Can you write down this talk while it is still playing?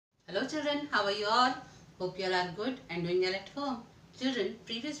Hello children, how are you all? Hope you all are good and doing well at home. Children,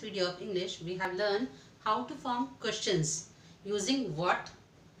 previous video of English we have learned how to form questions using what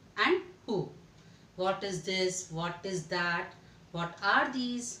and who. What is this? What is that? What are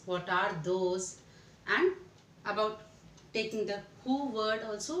these? What are those? And about taking the who word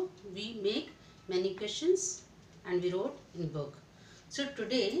also we make many questions and we wrote in book. So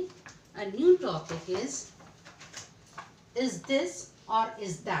today a new topic is this or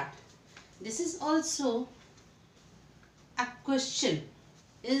is that? This is also a question.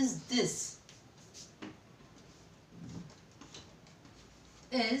 Is this?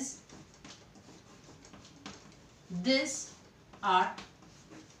 Is this or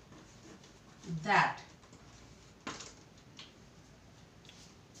that?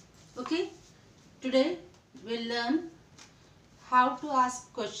 Okay. Today we'll learn how to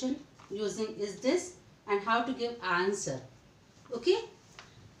ask question using is this and how to give answer. Okay.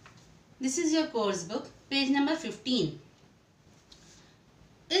 This is your course book, page number 15.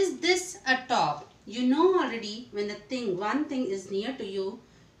 Is this a top? You know already when one thing is near to you,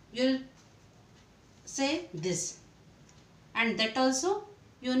 you'll say this. And that also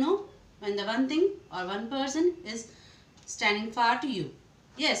you know when the one thing or one person is standing far to you.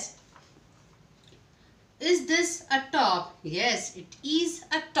 Yes. Is this a top? Yes, it is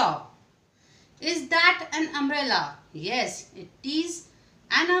a top. Is that an umbrella? Yes, it is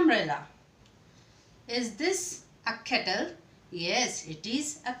an umbrella. Is this a kettle? Yes, it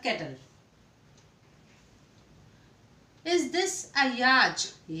is a kettle. Is this a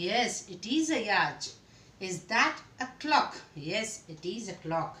yacht? Yes, it is a yacht. Is that a clock? Yes, it is a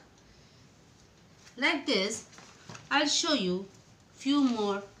clock. Like this, I'll show you few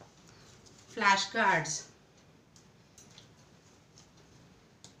more flashcards.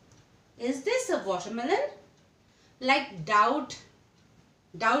 Is this a watermelon? Like doubt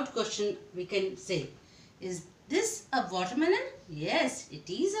question we can say. Is this a watermelon? Yes, it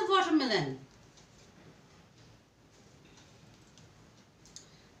is a watermelon.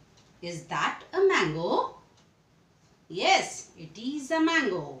 Is that a mango? Yes, it is a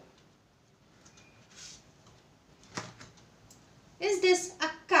mango. Is this a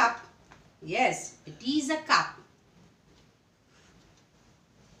cup? Yes, it is a cup.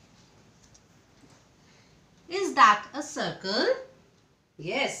 Is that a circle?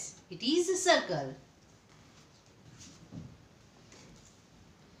 Yes, it is a circle.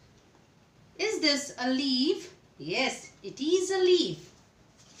 Is this a leaf? Yes, it is a leaf.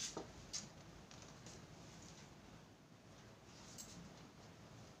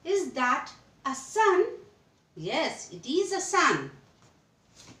 Is that a sun? Yes, it is a sun.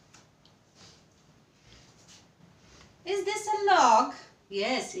 Is this a log?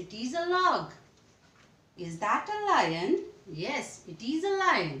 Yes, it is a log. Is that a lion? Yes, it is a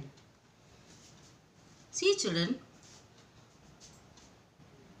lion. See children,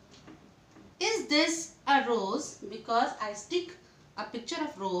 is this a rose? Because I stick a picture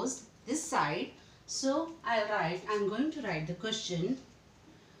of rose this side, so I'm going to write the question.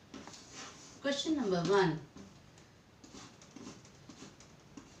 Question number 1.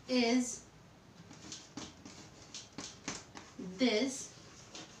 Is this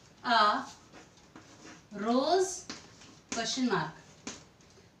a rose? Question mark.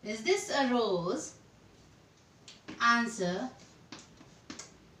 Is this a rose? Answer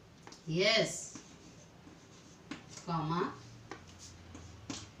yes, comma,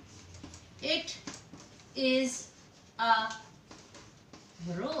 it is a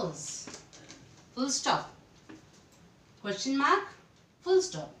rose. Full stop. Question mark, full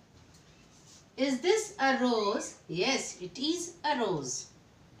stop. Is this a rose? Yes, it is a rose.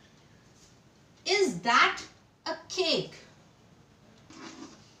 Is that a cake?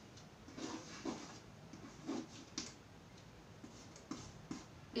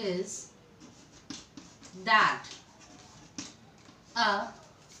 Is that a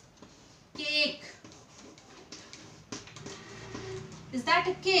cake? Is that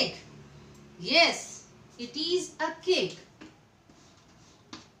a cake? Yes, it is a cake.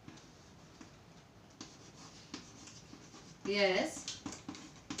 Yes,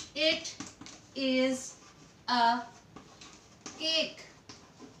 it is a cake.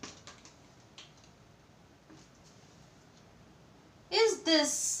 Is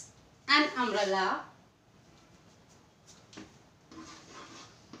this an umbrella?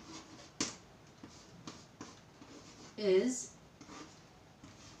 Is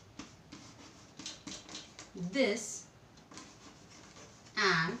this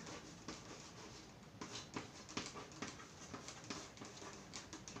an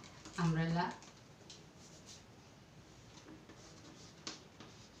umbrella?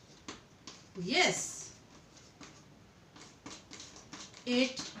 Yes,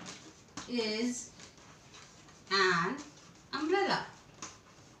 it is an umbrella.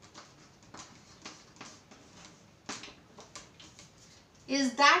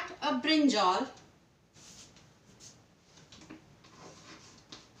 Is that a brinjal?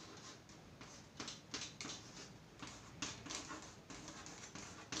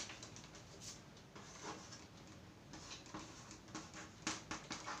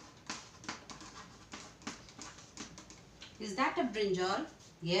 Is that a brinjal?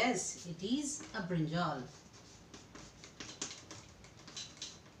 Yes, it is a brinjal.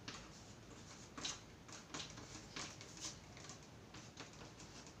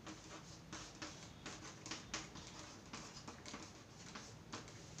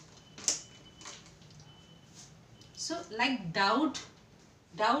 So like doubt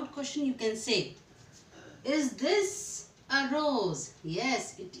question you can say, is this a rose?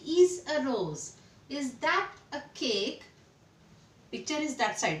 Yes, it is a rose. Is that a cake? Picture is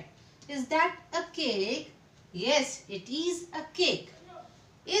that side. Is that a cake? Yes, it is a cake.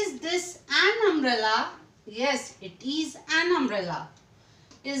 Is this an umbrella? Yes, it is an umbrella.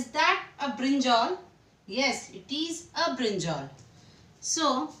 Is that a brinjal? Yes, it is a brinjal.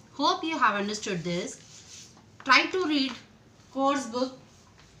 So, hope you have understood this. Try to read course book,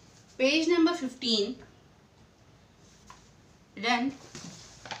 page number 15. Then,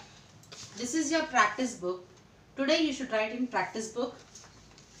 this is your practice book. Today you should write in practice book.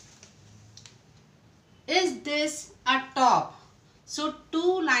 Is this a top? So,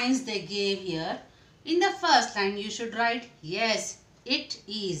 2 lines they gave here. In the first line you should write, yes, it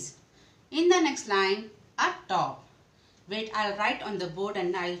is. In the next line, a top. Wait, I'll write on the board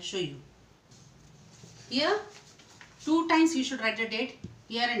and I'll show you. Here, 2 times you should write the date,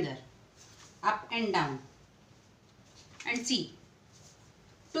 here and there, up and down. And see,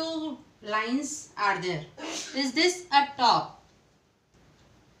 2 lines are there. Is this a top?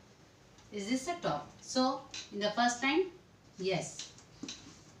 Is this a top? So, in the first line, yes,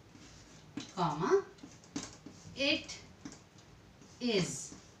 comma, it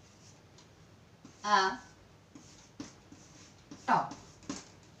is a top.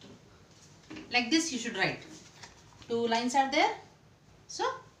 Like this you should write. 2 lines are there. So,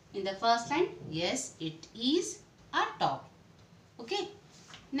 in the first line, yes, it is a top. Okay.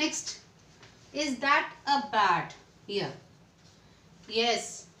 Next, is that a bat? Here.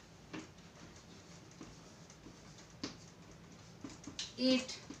 Yes,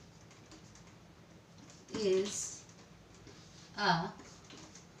 it is a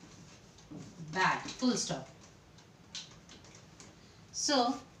bat. Full stop.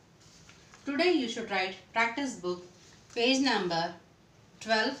 So, today you should write practice book, page number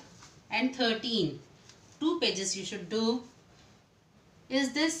 12 and 13. 2 pages you should do.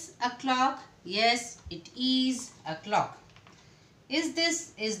 Is this a clock? Yes, it is a clock. Is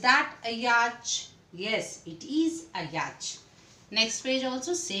that a yacht? Yes, it is a yacht. Next page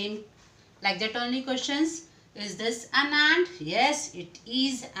also same, like that only questions. Is this an ant? Yes, it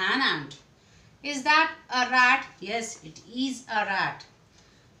is an ant. Is that a rat? Yes, it is a rat.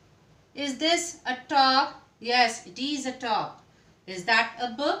 Is this a top? Yes, it is a top. Is that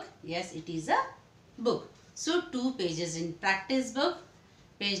a book? Yes, it is a book. So 2 pages in practice book,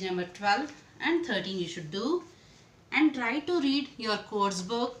 page number 12 and 13 you should do, and try to read your course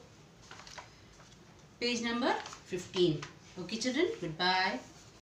book, page number 15. Okay children, goodbye.